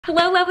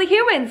Hello lovely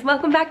humans,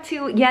 welcome back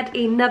to yet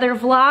another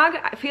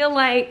vlog. I feel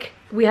like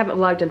we haven't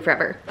vlogged in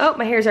forever. Oh,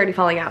 my hair's already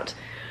falling out.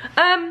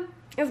 It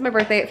was my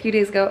birthday a few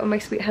days ago and my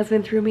sweet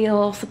husband threw me a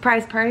little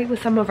surprise party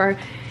with some of our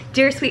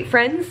dear sweet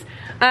friends.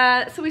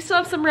 So we still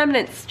have some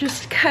remnants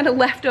just kind of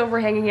left over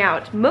hanging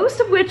out, most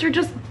of which are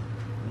just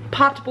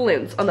popped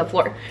balloons on the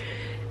floor.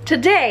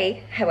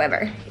 Today,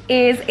 however,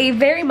 is a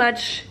very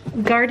much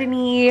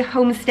gardeny,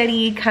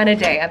 homesteady kind of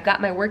day. I've got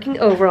my working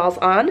overalls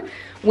on,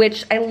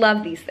 which I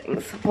love these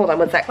things. Hold on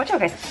one sec, watch out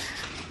guys.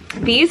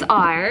 These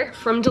are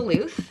from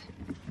Duluth.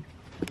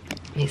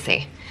 Let me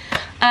see.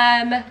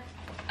 And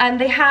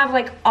they have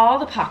like all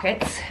the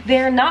pockets.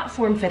 They're not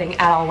form-fitting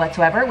at all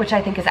whatsoever, which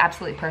I think is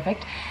absolutely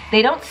perfect.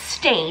 They don't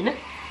stain.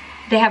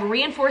 They have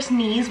reinforced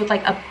knees with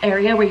like an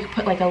area where you can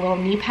put like a little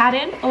knee pad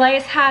in.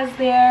 Elias has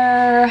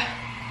their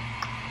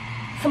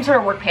some sort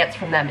of work pants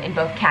from them in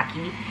both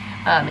khaki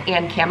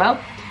and camo.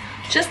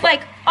 Just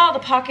like all the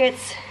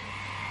pockets,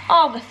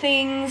 all the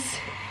things,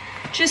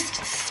 just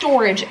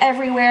storage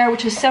everywhere,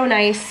 which is so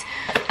nice.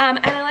 And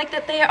I like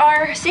that they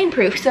are stain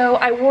proof. So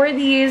I wore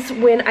these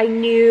when I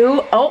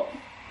knew,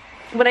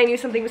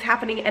 something was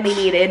happening and I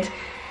needed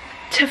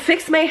to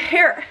fix my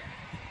hair.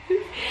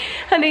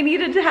 And I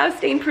needed to have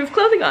stain proof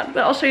clothing on,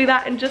 but I'll show you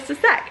that in just a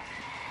sec.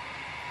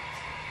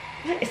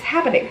 What is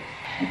happening?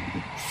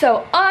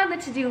 So on the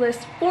to-do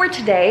list for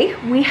today,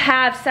 we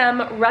have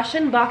some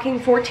Russian Bocking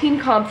 14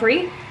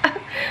 comfrey,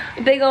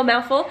 big old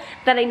mouthful,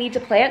 that I need to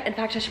plant. In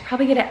fact, I should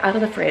probably get it out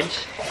of the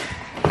fridge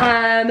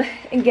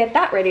and get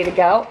that ready to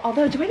go.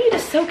 Although, do I need to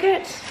soak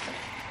it?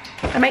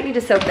 I might need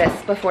to soak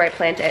this before I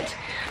plant it.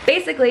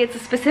 Basically, it's a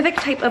specific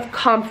type of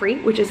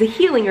comfrey, which is a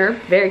healing herb,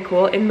 very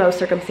cool in most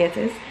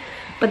circumstances.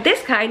 But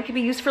this kind can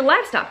be used for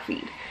livestock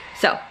feed.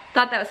 So,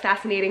 thought that was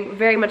fascinating.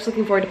 Very much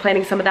looking forward to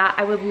planting some of that.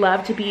 I would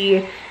love to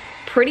be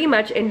pretty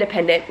much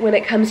independent when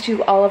it comes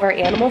to all of our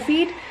animal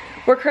feed.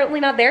 We're currently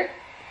not there,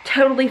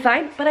 totally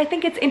fine, but I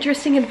think it's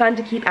interesting and fun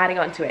to keep adding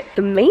on to it.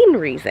 The main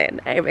reason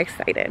I'm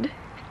excited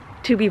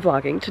to be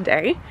vlogging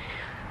today,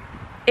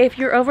 if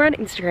you're over on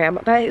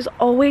Instagram, that is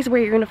always where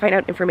you're gonna find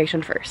out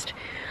information first.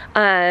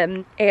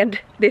 And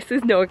this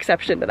is no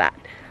exception to that.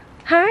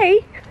 Hi.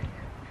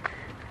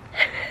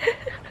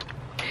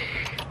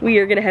 We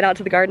are gonna head out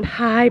to the garden.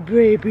 Hi,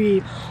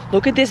 baby.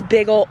 Look at this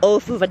big old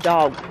oaf of a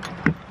dog.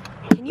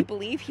 Can you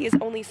believe he is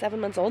only 7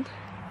 months old?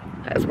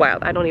 That is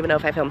wild. I don't even know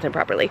if I filmed him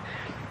properly.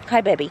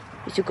 Hi, baby.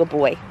 He's a good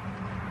boy.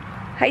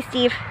 Hi,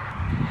 Steve.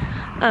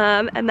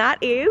 And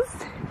that is...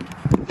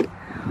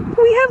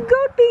 we have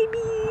goat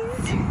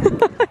babies.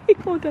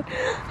 Hold on.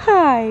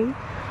 Hi.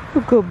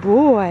 A good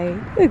boy.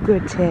 A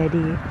good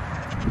teddy.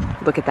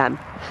 Look at them.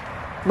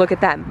 Look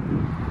at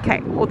them. Okay,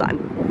 hold on.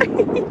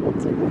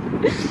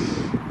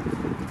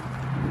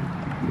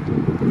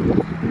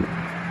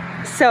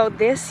 So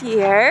this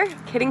year,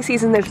 kidding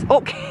season, there's,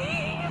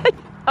 okay.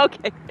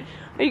 Okay,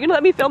 are you gonna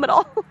let me film it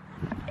all?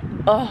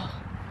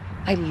 Oh,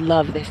 I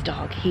love this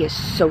dog. He is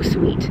so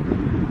sweet.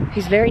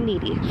 He's very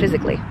needy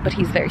physically, but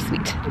he's very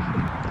sweet.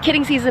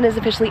 Kidding season is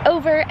officially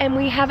over and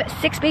we have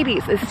 6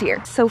 babies this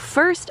year. So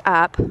first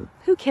up,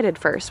 who kidded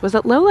first? Was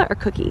it Lola or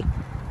Cookie?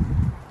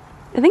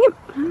 I think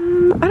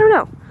I don't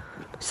know.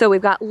 So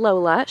we've got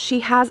Lola.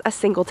 She has a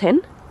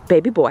singleton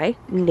baby boy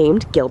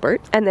named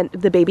Gilbert, and then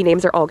the baby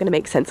names are all gonna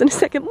make sense in a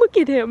second. Look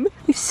at him,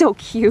 he's so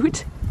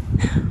cute.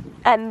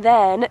 And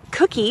then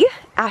Cookie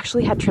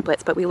actually had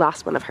triplets, but we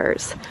lost one of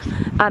hers.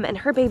 And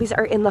her babies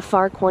are in the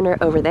far corner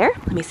over there.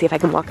 Let me see if I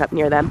can walk up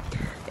near them,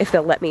 if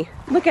they'll let me.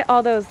 Look at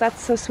all those,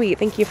 that's so sweet.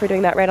 Thank you for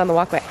doing that right on the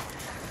walkway.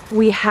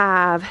 We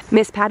have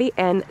Miss Patty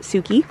and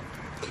Suki.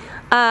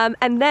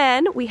 And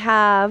then we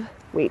have,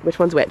 wait, which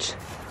one's which?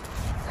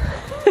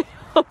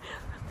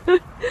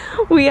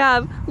 We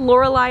have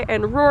Lorelai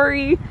and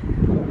Rory,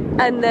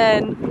 and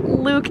then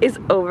Luke is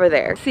over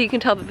there. So you can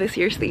tell that this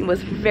year's theme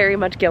was very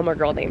much Gilmore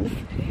Girl names.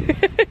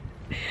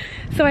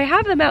 So I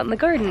have them out in the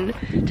garden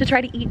to try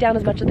to eat down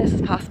as much of this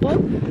as possible,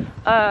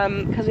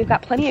 because we've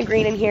got plenty of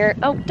green in here.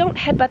 Oh, don't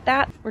headbutt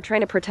that. We're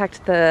trying to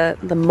protect the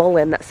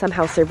mullein that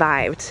somehow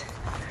survived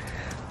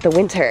the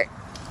winter,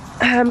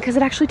 because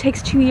it actually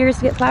takes 2 years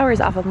to get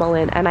flowers off of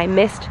mullein, and I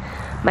missed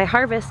my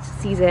harvest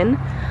season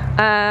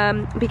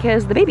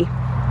because the baby.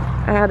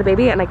 I had a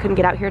baby and I couldn't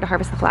get out here to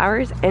harvest the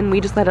flowers, and we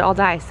just let it all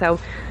die. So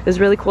it was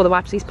really cool to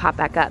watch these pop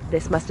back up.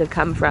 This must have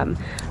come from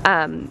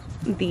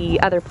the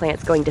other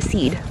plants going to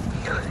seed.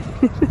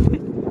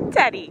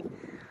 Teddy.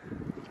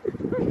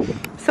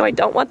 So I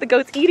don't want the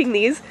goats eating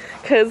these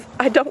because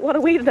I don't want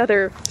to wait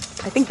another,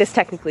 I think this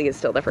technically is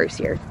still the first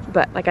year,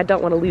 but like I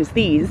don't want to lose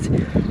these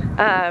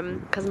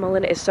because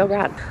mullein is so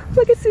rad.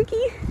 Look at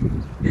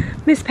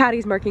Suki. Miss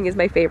Patty's marking is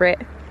my favorite.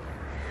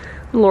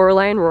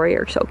 Lorelai and Rory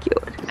are so cute.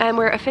 And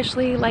we're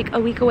officially like a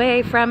week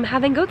away from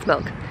having goat's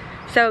milk.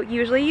 So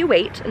usually you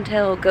wait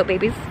until goat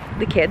babies,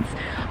 the kids,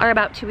 are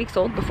about 2 weeks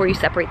old before you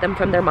separate them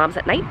from their moms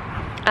at night.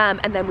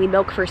 And then we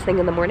milk first thing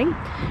in the morning.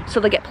 So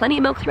they'll get plenty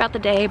of milk throughout the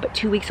day, but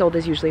 2 weeks old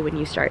is usually when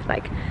you start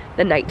like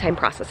the nighttime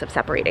process of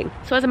separating.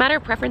 So as a matter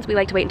of preference, we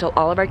like to wait until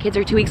all of our kids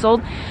are 2 weeks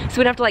old, so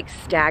we don't have to like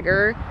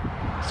stagger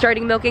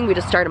starting milking, we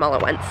just start them all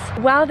at once.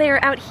 While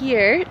they're out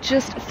here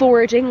just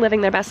foraging,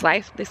 living their best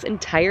life, this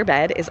entire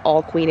bed is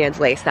all Queen Anne's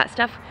lace. That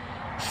stuff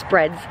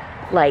spreads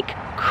like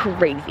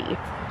crazy.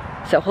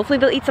 So hopefully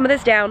they'll eat some of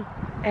this down,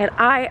 and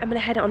I am gonna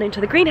head on into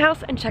the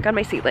greenhouse and check on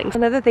my seedlings.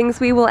 One of the things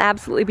we will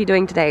absolutely be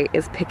doing today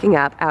is picking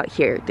up out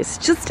here. It's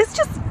just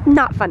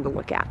not fun to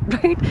look at,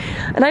 right?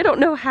 And I don't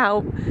know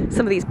how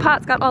some of these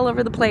pots got all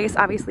over the place.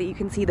 Obviously you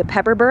can see the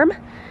pepper berm.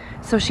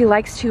 So she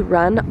likes to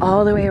run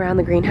all the way around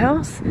the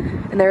greenhouse,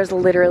 and there's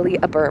literally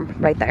a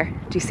berm right there.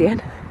 Do you see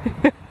it?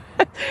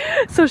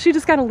 So she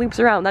just kind of loops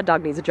around. That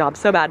dog needs a job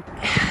so bad.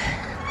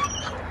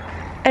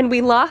 And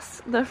we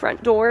lost the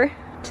front door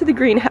to the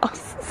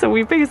greenhouse, so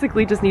we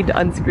basically just need to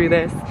unscrew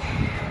this.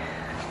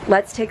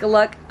 Let's take a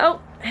look. Oh,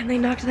 and they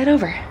knocked that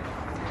over.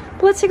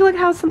 But let's take a look at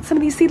how some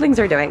of these seedlings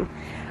are doing.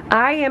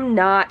 I am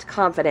not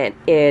confident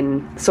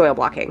in soil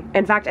blocking.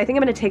 In fact, I think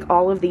I'm gonna take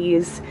all of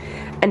these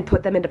and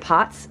put them into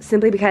pots,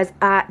 simply because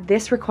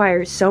this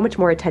requires so much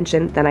more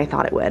attention than I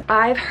thought it would.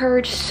 I've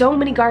heard so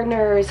many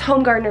gardeners,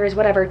 home gardeners,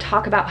 whatever,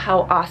 talk about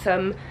how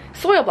awesome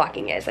soil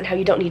blocking is and how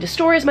you don't need to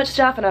store as much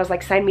stuff, and I was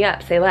like, sign me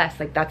up, say less,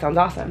 like that sounds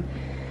awesome.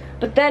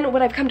 But then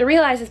what I've come to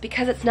realize is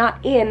because it's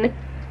not in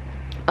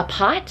a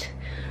pot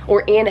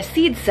or in a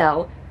seed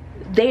cell,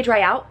 they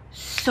dry out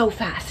so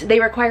fast.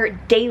 They require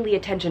daily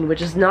attention,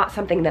 which is not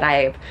something that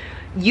I've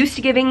used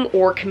to giving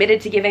or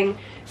committed to giving.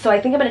 So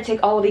I think I'm gonna take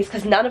all of these,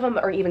 because none of them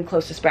are even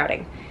close to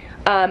sprouting,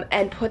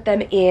 and put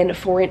them in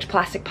 4-inch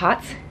plastic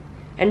pots.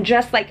 And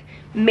just like,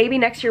 maybe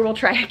next year we'll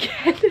try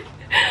again.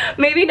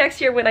 Maybe next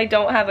year when I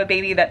don't have a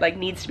baby that like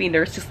needs to be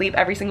nursed to sleep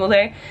every single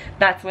day,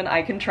 that's when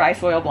I can try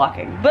soil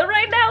blocking. But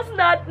right now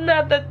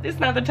it's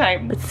not the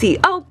time. Let's see.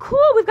 Oh, cool,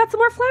 we've got some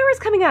more flowers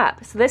coming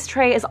up. So this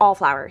tray is all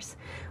flowers,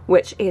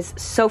 which is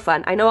so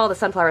fun. I know all the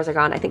sunflowers are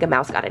gone. I think a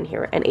mouse got in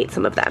here and ate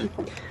some of them.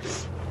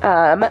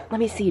 Let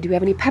me see, do we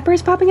have any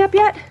peppers popping up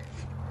yet?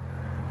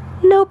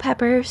 No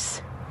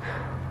peppers.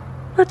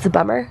 That's a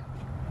bummer.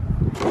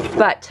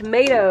 But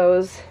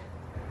tomatoes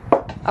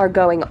are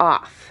going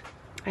off.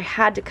 I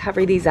had to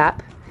cover these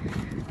up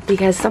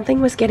because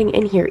something was getting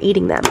in here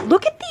eating them.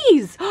 Look at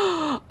these!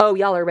 Oh,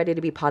 y'all are ready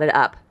to be potted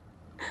up.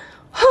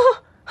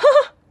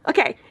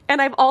 Okay, and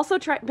I've also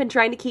been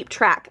trying to keep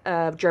track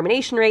of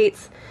germination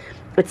rates,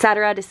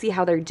 etc., to see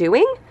how they're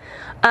doing.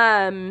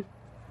 Heirloom's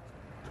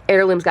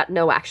got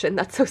no action.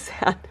 That's so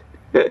sad.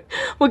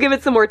 We'll give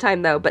it some more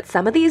time though, but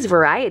some of these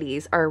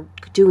varieties are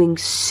doing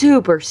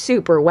super,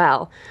 super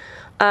well.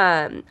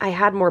 I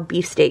had more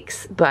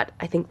beefsteaks, but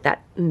I think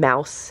that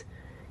mouse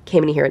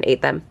came in here and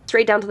ate them.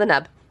 Straight down to the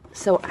nub.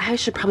 So I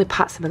should probably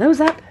pot some of those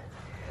up.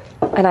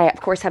 And I,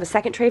 of course, have a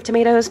second tray of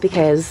tomatoes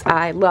because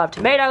I love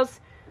tomatoes.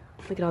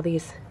 Look at all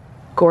these.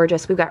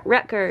 Gorgeous. We've got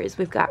Rutgers,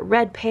 we've got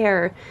red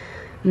pear,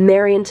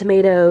 Marion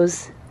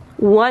tomatoes,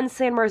 one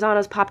San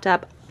Marzano's popped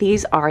up.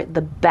 These are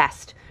the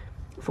best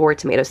for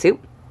tomato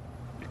soup.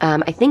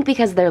 I think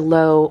because they're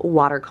low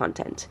water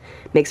content,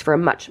 makes for a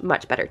much,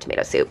 much better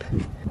tomato soup.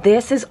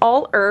 This is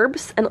all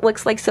herbs, and it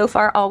looks like so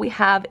far all we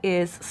have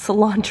is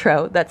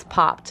cilantro that's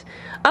popped.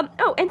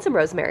 Oh, and some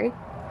rosemary.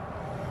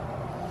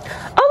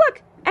 Oh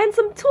look, and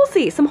some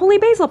tulsi, some holy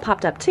basil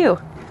popped up too.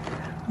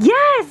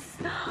 Yes!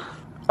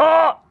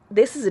 Oh,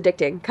 this is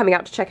addicting, coming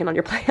out to check in on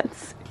your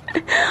plants.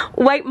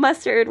 White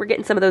mustard, we're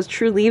getting some of those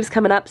true leaves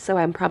coming up, so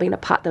I'm probably gonna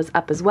pot those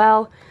up as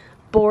well.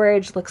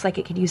 Borage looks like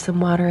it could use some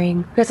watering.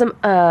 We got some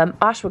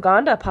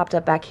ashwagandha popped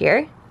up back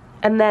here.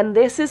 And then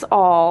this is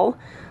all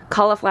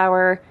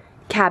cauliflower,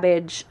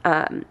 cabbage,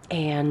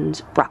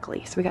 and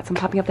broccoli. So we got some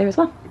popping up there as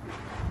well.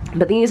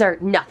 But these are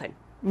nothing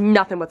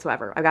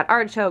whatsoever. I've got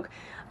artichoke,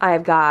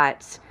 I've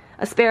got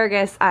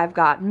asparagus, I've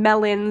got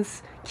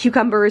melons,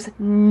 cucumbers,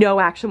 no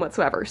action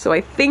whatsoever. So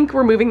I think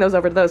we're moving those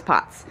over to those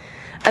pots.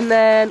 And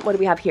then what do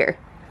we have here?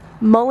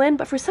 Mullein,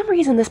 but for some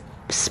reason this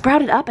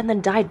sprouted up and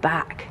then died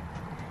back.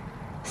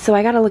 So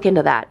I gotta look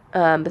into that,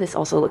 but this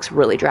also looks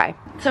really dry.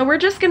 So we're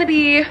just gonna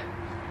be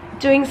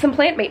doing some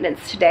plant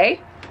maintenance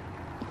today,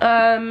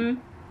 and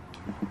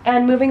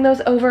moving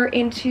those over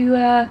into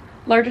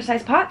larger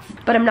size pots,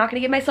 but I'm not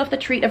gonna give myself the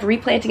treat of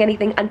replanting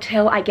anything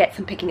until I get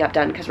some picking up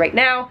done, because right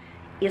now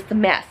is the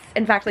mess.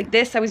 In fact, like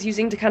this I was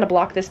using to kind of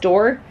block this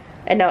door,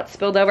 and now it's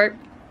spilled over.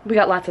 We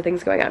got lots of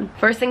things going on.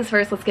 First things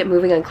first, let's get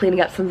moving on cleaning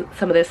up some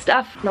of this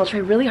stuff, and I'll try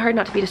really hard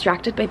not to be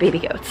distracted by baby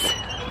goats.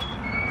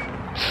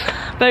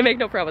 But I make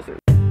no promises.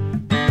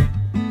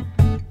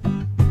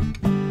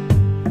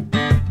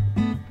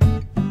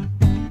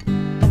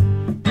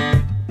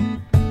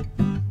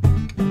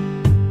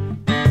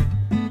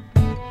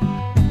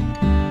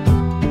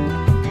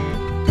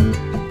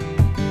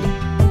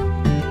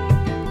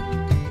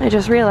 I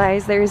just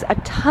realized there's a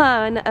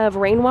ton of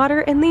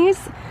rainwater in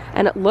these,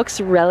 and it looks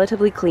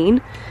relatively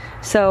clean.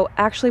 So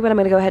actually what I'm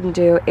gonna go ahead and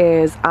do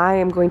is I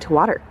am going to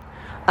water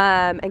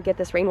and get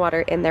this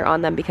rainwater in there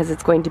on them, because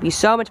it's going to be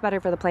so much better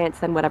for the plants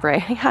than whatever I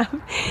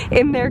have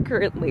in there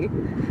currently.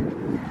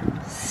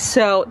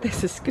 So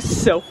this is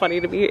so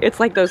funny to me. It's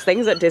like those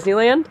things at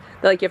Disneyland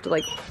that like you have to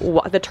like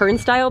the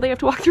turnstile they have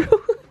to walk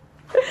through.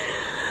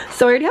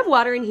 So I already have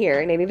water in here,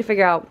 and I need to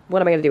figure out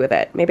what am I gonna do with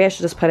it. Maybe I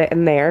should just put it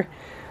in there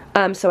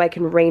so I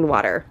can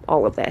rainwater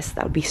all of this.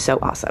 That would be so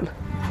awesome.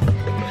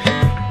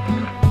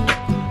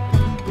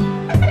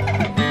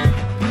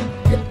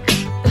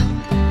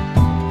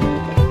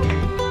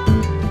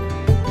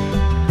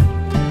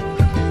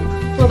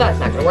 Well, that's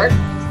not gonna work.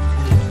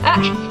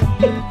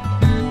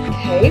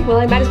 Okay, well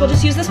I might as well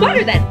just use this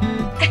water then.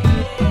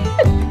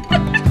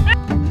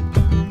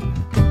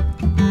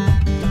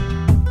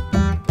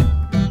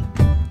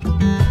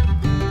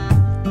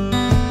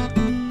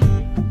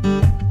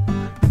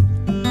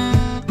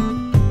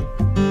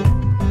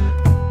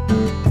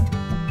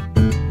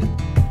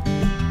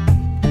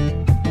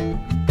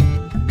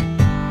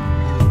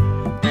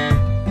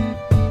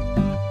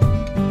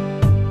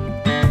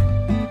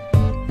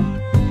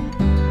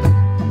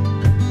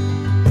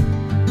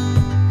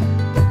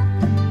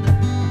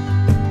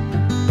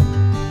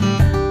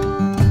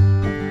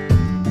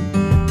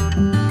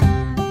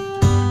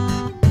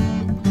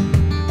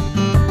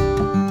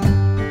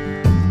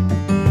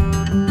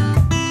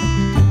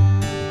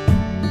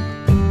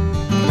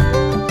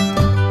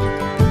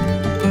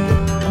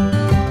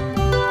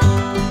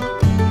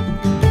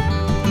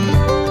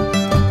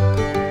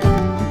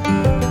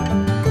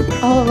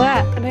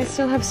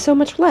 Still have so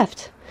much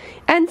left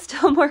and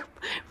still more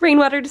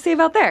rainwater to save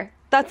out there.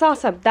 That's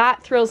awesome.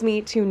 That thrills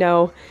me to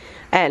no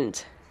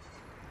end.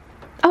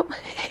 Oh,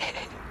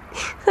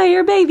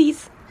 they're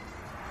babies.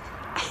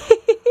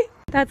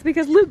 That's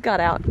because Luke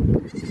got out.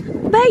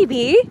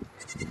 Baby,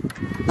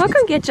 I'll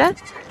come get ya.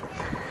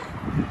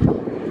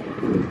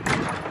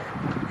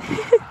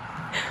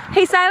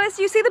 Hey Silas,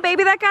 you see the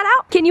baby that got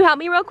out? Can you help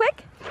me real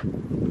quick?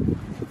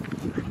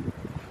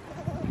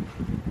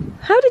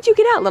 How did you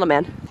get out, little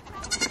man?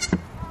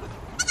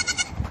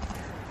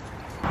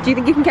 Do you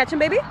think you can catch him,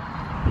 baby?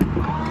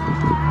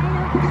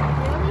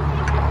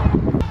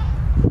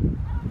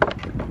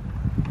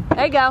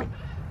 There you go.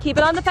 Keep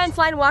it on the fence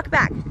line, walk it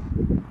back.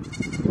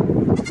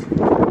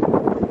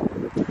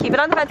 Keep it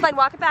on the fence line,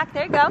 walk it back.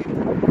 There you go.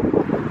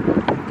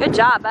 Good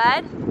job,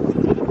 bud.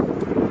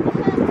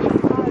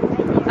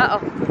 Uh-oh.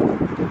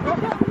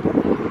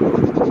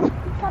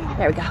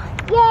 There we go.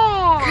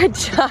 Yeah! Good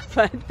job,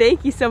 bud.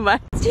 Thank you so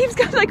much. Steve's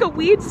got like a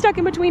weed stuck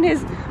in between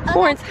his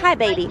horns. Hi,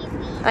 baby.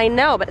 I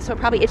know, but so it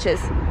probably itches.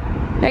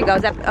 There you go.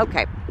 Is that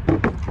okay?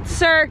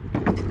 Sir,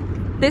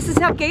 this is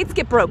how gates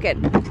get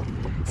broken.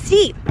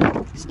 Steve!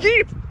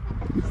 Steve!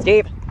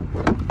 Steve!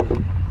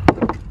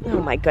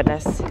 Oh my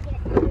goodness.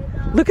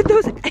 Look at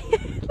those, look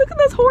at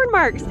those horn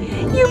marks.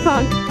 You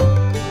punk.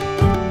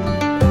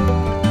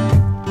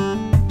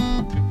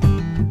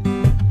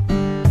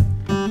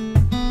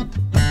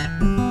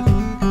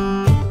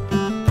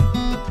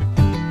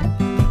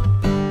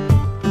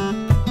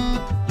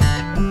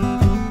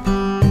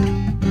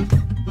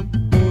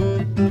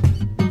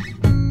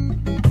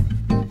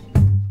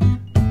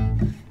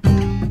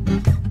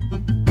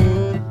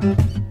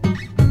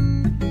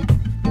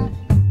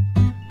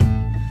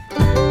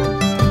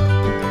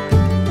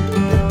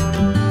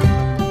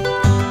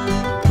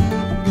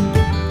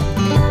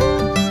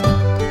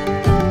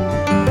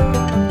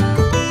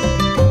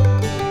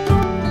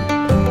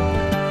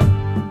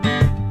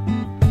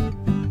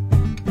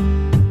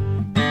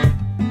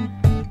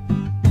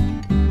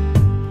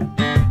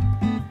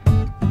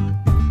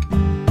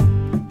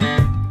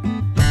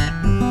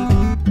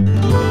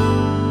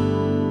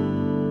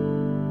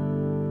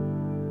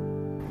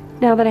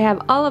 Now that I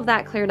have all of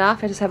that cleared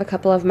off, I just have a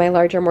couple of my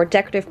larger, more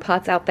decorative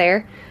pots out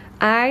there.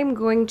 I'm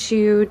going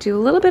to do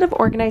a little bit of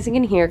organizing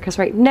in here because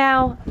right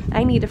now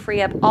I need to free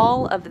up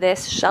all of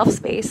this shelf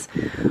space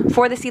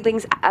for the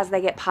seedlings as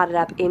they get potted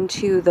up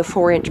into the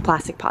 4-inch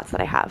plastic pots that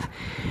I have.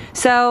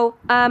 So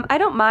I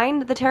don't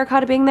mind the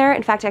terracotta being there.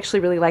 In fact, I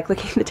actually really like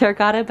looking at the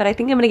terracotta, but I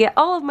think I'm gonna get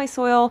all of my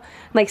soil,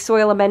 like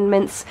soil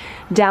amendments,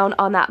 down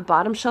on that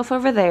bottom shelf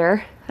over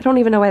there. I don't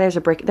even know why there's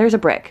a brick. There's a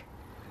brick.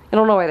 I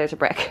don't know why there's a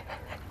brick.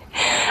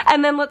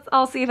 And then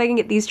I'll see if I can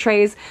get these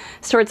trays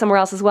stored somewhere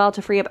else as well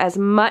to free up as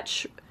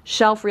much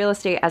shelf real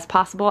estate as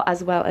possible,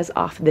 as well as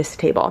off this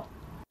table.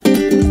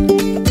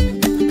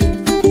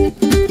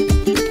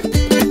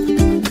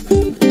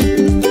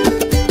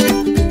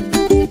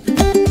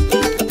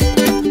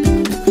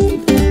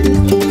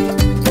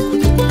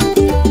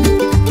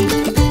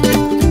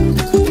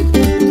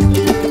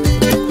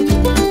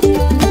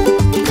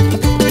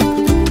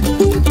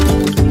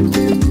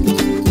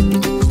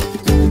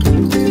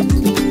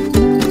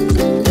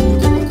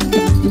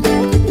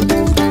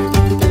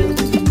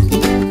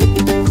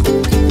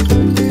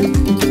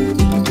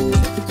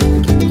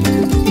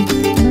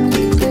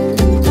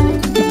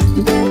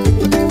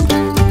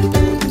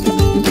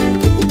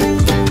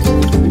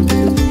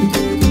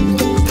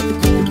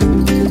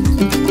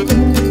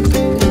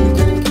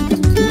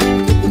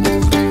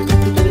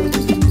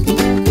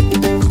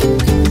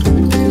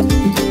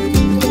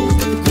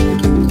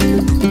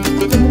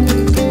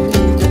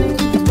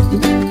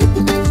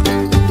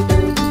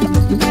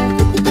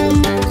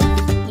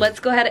 Let's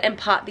go ahead and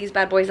pot these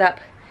bad boys up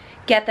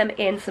get them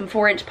in some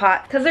 4-inch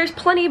pots because there's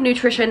plenty of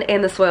nutrition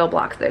in the soil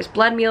blocks. There's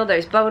blood meal,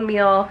 there's bone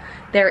meal,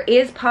 there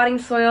is potting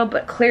soil,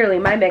 but clearly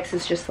my mix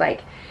is just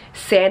like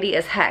sandy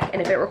as heck.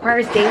 And if it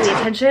requires daily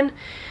attention,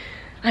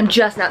 I'm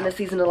just not in the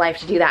season of life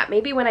to do that.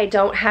 Maybe when I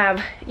don't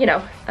have, you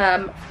know,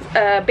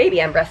 a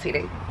baby I'm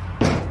breastfeeding.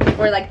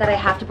 Or like that I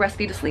have to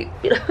breastfeed to sleep,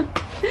 you know.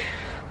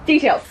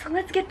 Details. So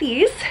let's get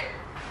these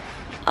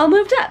all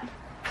moved up.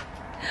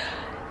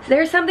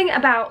 There's something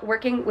about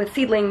working with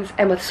seedlings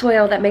and with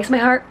soil that makes my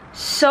heart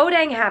so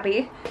dang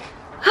happy.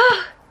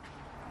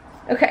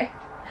 Okay.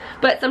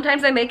 But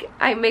sometimes I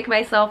make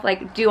myself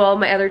like do all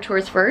my other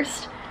chores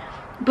first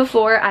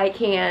before I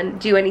can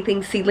do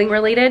anything seedling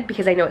related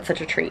because I know it's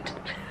such a treat.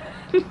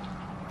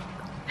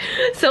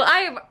 So I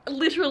have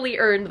literally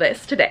earned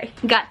this today.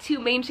 Got 2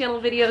 main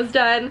channel videos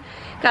done,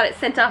 got it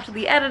sent off to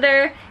the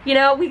editor. You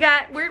know,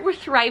 we're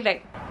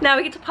thriving. Now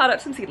we get to pot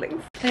up some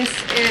seedlings. This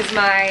is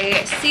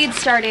my seed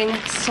starting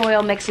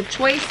soil mix of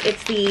choice.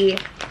 It's the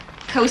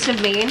Coast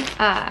of Maine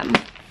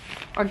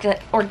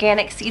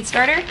organic seed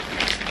starter.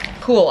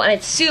 Cool, and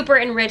it's super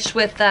enriched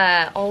with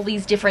all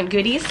these different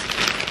goodies.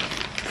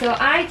 So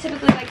I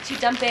typically like to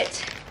dump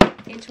it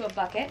into a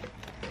bucket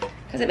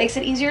because it makes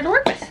it easier to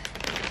work with.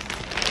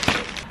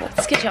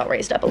 Let's get y'all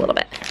raised up a little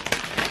bit.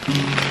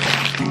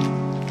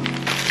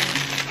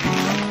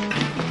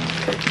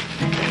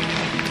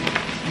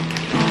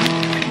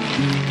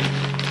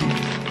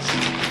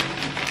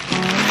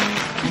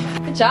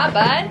 Good job,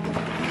 bud.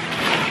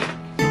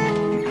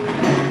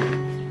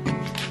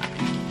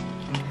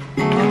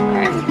 All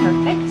right,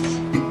 perfect.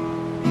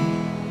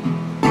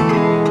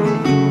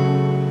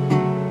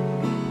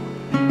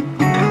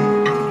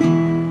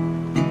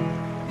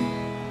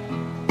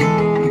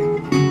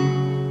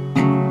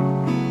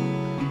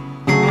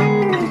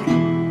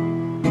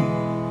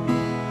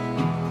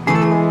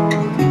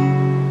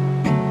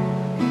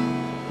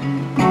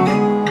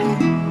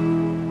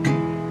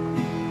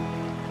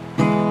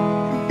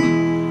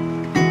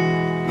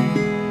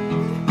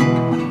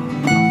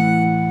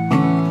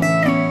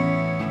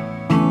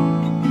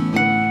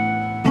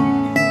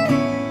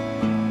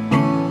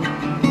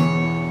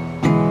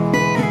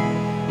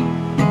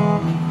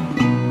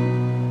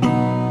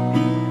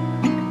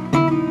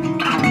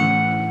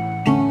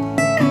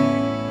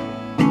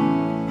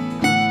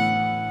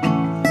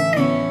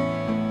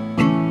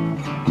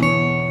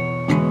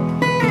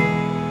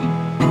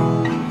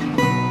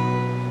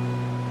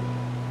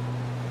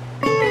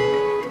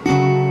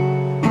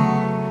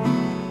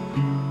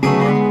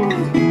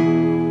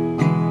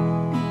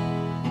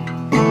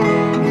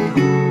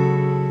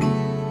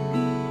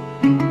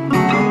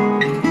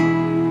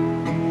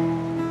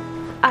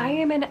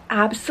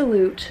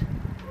 Absolute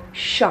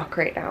shock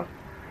right now.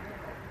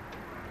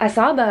 I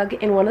saw a bug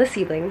in one of the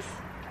seedlings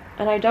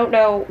and I don't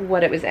know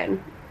what it was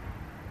in.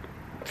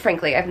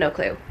 Frankly, I have no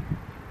clue.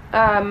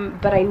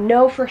 But I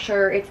know for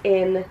sure it's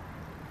in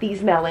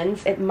these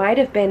melons. It might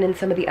have been in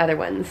some of the other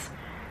ones.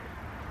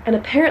 And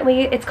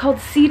apparently it's called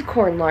seed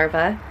corn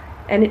larva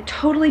and it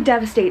totally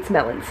devastates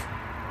melons.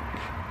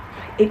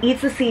 It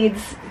eats the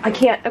seeds. I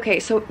can't, okay,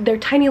 so they're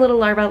tiny little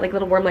larvae, like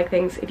little worm-like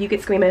things. If you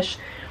get squeamish,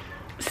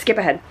 skip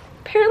ahead.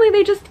 Apparently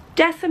they just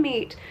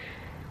decimate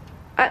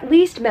at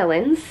least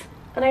melons,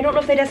 and I don't know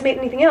if they decimate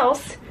anything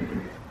else,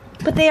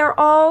 but they are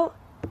all,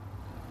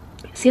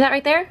 see that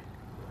right there?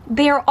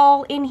 They are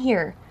all in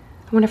here.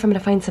 I wonder if I'm gonna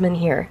find some in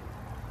here.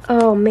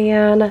 Oh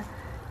man.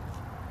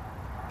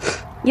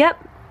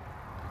 Yep.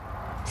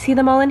 See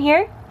them all in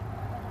here?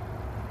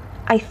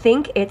 I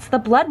think it's the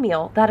blood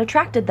meal that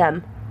attracted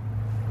them.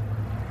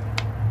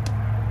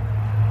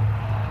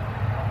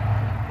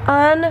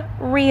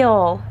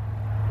 Unreal.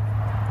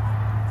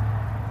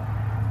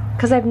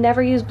 Because I've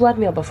never used blood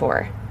meal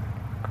before.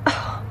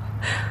 Oh,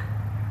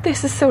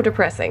 this is so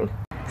depressing.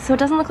 So it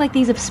doesn't look like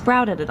these have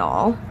sprouted at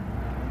all.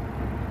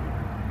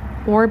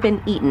 Or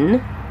been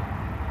eaten.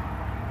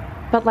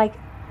 But like,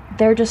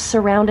 they're just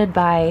surrounded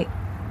by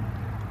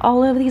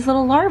all of these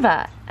little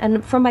larvae.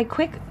 And from my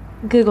quick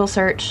Google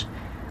search,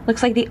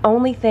 looks like the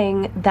only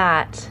thing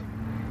that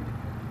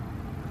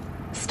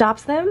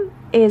stops them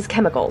is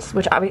chemicals,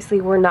 which obviously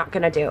we're not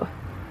gonna do.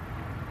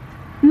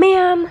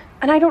 Man,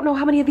 and I don't know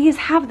how many of these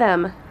have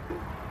them.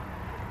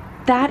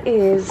 That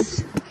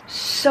is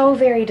so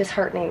very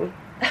disheartening.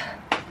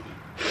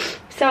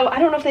 So I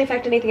don't know if they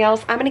affect anything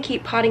else. I'm gonna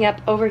keep potting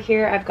up over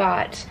here. I've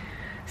got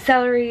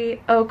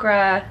celery,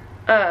 okra,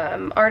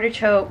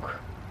 artichoke,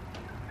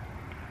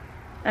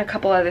 and a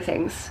couple other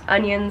things.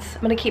 Onions.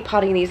 I'm gonna keep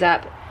potting these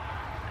up.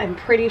 I'm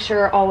pretty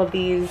sure all of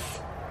these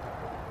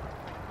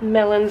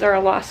melons are a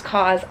lost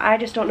cause. I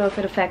just don't know if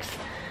it affects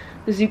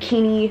the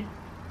zucchini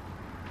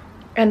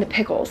and the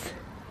pickles.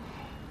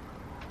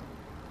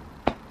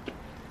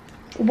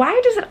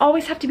 Why does it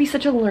always have to be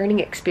such a learning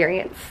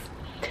experience?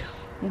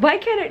 Why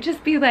can't it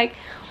just be like,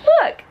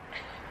 look,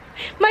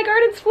 my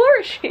garden's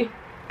flourishing?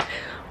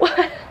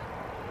 What?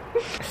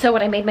 So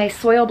when I made my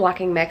soil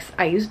blocking mix,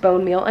 I used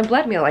bone meal and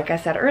blood meal, like I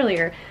said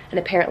earlier, and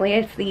apparently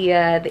it's the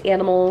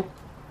animal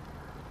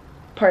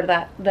part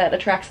of that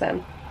attracts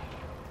them.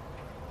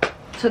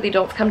 So the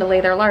adults come to lay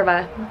their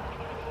larvae.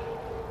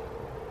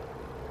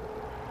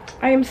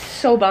 I am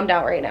so bummed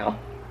out right now.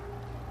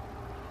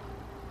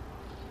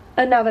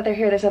 And now that they're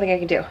here, there's nothing I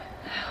can do.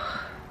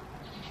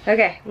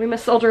 Okay, we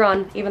must soldier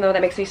on, even though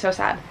that makes me so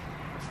sad.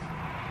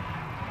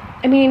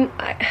 I mean,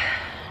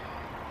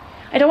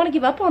 I don't want to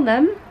give up on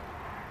them.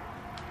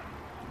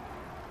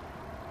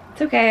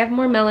 It's okay, I have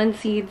more melon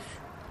seeds.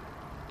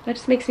 That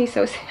just makes me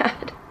so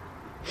sad.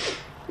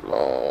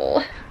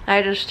 Oh.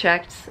 I just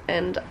checked,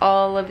 and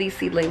all of these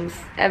seedlings,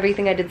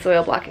 everything I did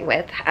soil blocking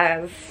with,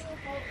 has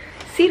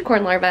seed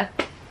corn larvae.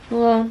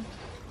 Little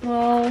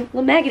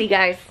maggoty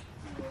guys.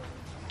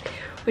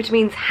 Which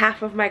means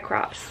half of my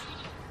crops,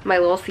 my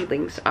little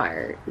seedlings,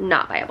 are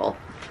not viable.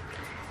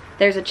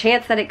 There's a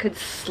chance that it could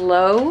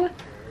slow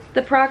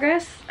the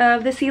progress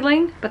of the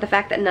seedling, but the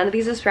fact that none of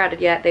these have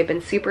sprouted yet, they've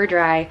been super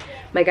dry,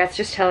 my gut's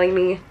just telling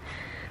me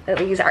that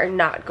these are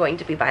not going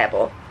to be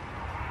viable.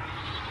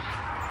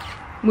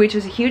 Which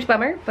is a huge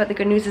bummer, but the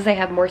good news is I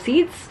have more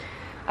seeds.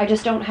 I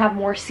just don't have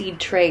more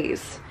seed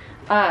trays.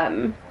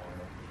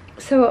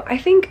 So I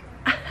think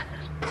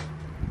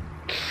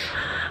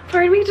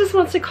part of me just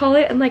wants to call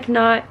it and like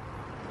not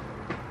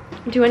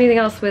do anything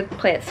else with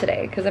plants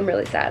today because I'm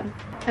really sad.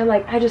 And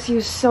like I just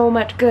used so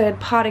much good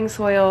potting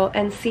soil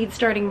and seed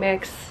starting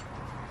mix.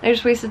 I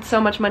just wasted so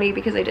much money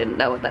because I didn't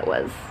know what that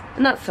was.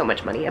 Not so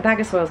much money. A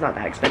bag of soil is not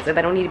that expensive.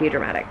 I don't need to be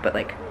dramatic, but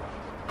like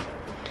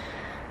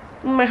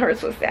my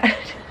heart's so sad.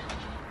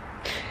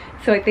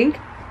 So I think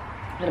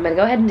what I'm gonna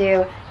go ahead and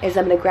do is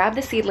I'm gonna grab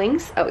the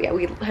seedlings. Oh yeah,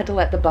 we had to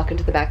let the buck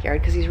into the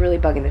backyard because he's really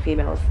bugging the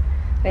females.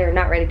 They are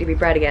not ready to be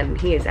bred again.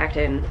 He is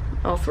acting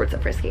all sorts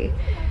of frisky.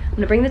 I'm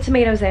gonna bring the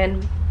tomatoes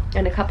in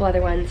and a couple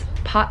other ones,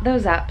 pot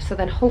those up, so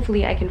then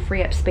hopefully I can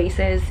free up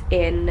spaces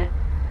in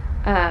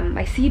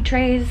my seed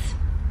trays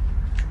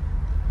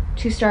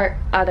to start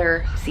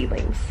other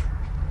seedlings.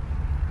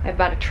 I have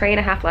about a tray and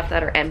a half left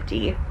that are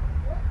empty.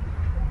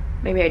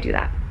 Maybe I do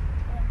that.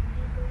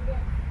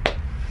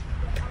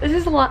 This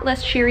is a lot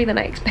less cheery than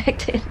I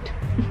expected.